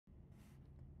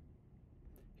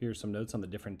Here's some notes on the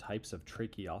different types of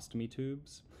tracheostomy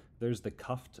tubes. There's the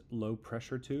cuffed low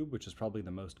pressure tube, which is probably the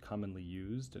most commonly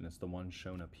used, and it's the one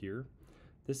shown up here.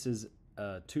 This is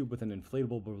a tube with an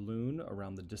inflatable balloon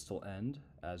around the distal end,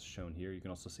 as shown here. You can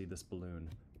also see this balloon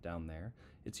down there.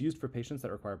 It's used for patients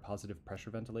that require positive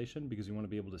pressure ventilation because you want to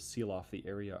be able to seal off the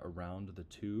area around the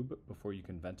tube before you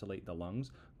can ventilate the lungs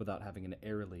without having an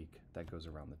air leak that goes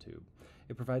around the tube.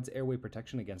 It provides airway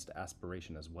protection against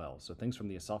aspiration as well. So things from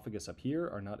the esophagus up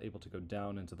here are not able to go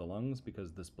down into the lungs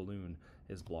because this balloon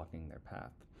is blocking their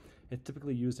path. It's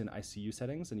typically used in ICU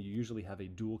settings, and you usually have a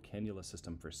dual cannula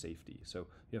system for safety. So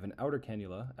you have an outer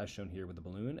cannula, as shown here with the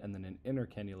balloon, and then an inner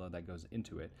cannula that goes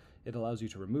into it. It allows you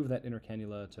to remove that inner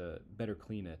cannula to better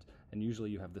clean it, and usually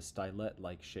you have the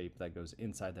stylet-like shape that goes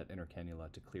inside that inner cannula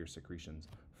to clear secretions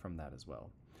from that as well.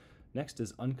 Next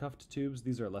is uncuffed tubes.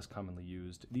 These are less commonly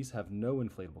used. These have no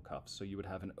inflatable cuffs, so you would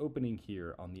have an opening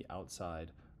here on the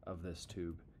outside of this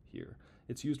tube here.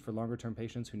 It's used for longer term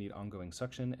patients who need ongoing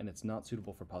suction, and it's not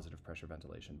suitable for positive pressure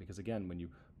ventilation because, again, when you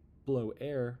blow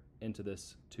air into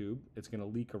this tube, it's going to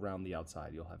leak around the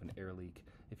outside. You'll have an air leak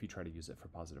if you try to use it for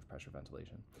positive pressure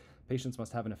ventilation. Patients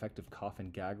must have an effective cough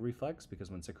and gag reflex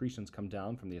because when secretions come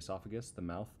down from the esophagus, the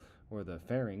mouth, or the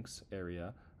pharynx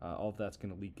area, all of that's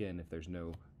going to leak in if there's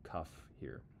no cuff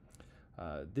here.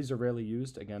 These are rarely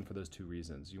used, again, for those two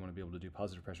reasons. You want to be able to do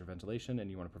positive pressure ventilation, and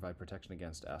you want to provide protection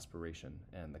against aspiration,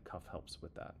 and the cuff helps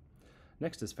with that.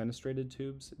 Next is fenestrated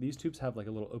tubes. These tubes have like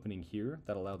a little opening here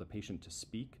that allow the patient to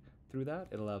speak through that.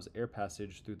 It allows air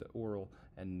passage through the oral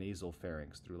and nasal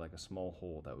pharynx through like a small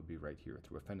hole that would be right here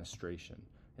through a fenestration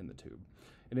in the tube.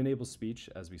 It enables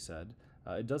speech, as we said.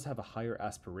 It does have a higher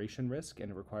aspiration risk, and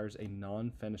it requires a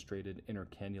non-fenestrated inner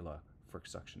cannula for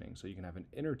suctioning. So you can have an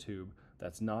inner tube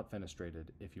that's not fenestrated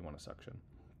if you want to suction.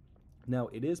 Now,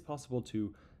 it is possible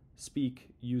to speak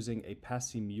using a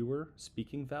Passy-Muir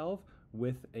speaking valve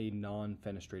with a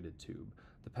non-fenestrated tube.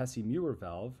 The Passy-Muir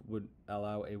valve would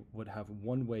have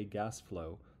one-way gas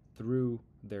flow through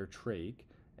their trach,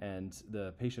 and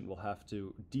the patient will have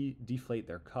to deflate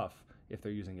their cuff if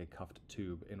they're using a cuffed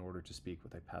tube in order to speak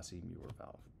with a Passy-Muir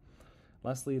valve.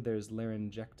 Lastly, there's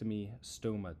laryngectomy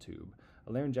stoma tube.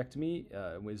 A laryngectomy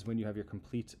is when you have your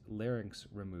complete larynx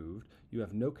removed. You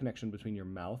have no connection between your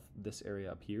mouth, this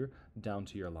area up here, down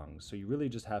to your lungs. So you really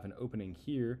just have an opening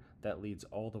here that leads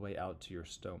all the way out to your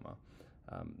stoma.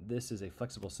 This is a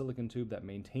flexible silicone tube that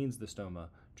maintains the stoma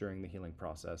during the healing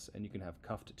process, and you can have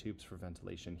cuffed tubes for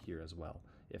ventilation here as well,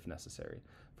 if necessary.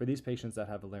 For these patients that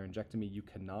have a laryngectomy, you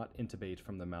cannot intubate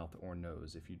from the mouth or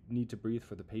nose. If you need to breathe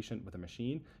for the patient with a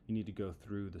machine, you need to go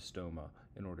through the stoma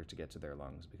in order to get to their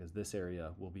lungs, because this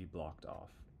area will be blocked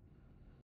off.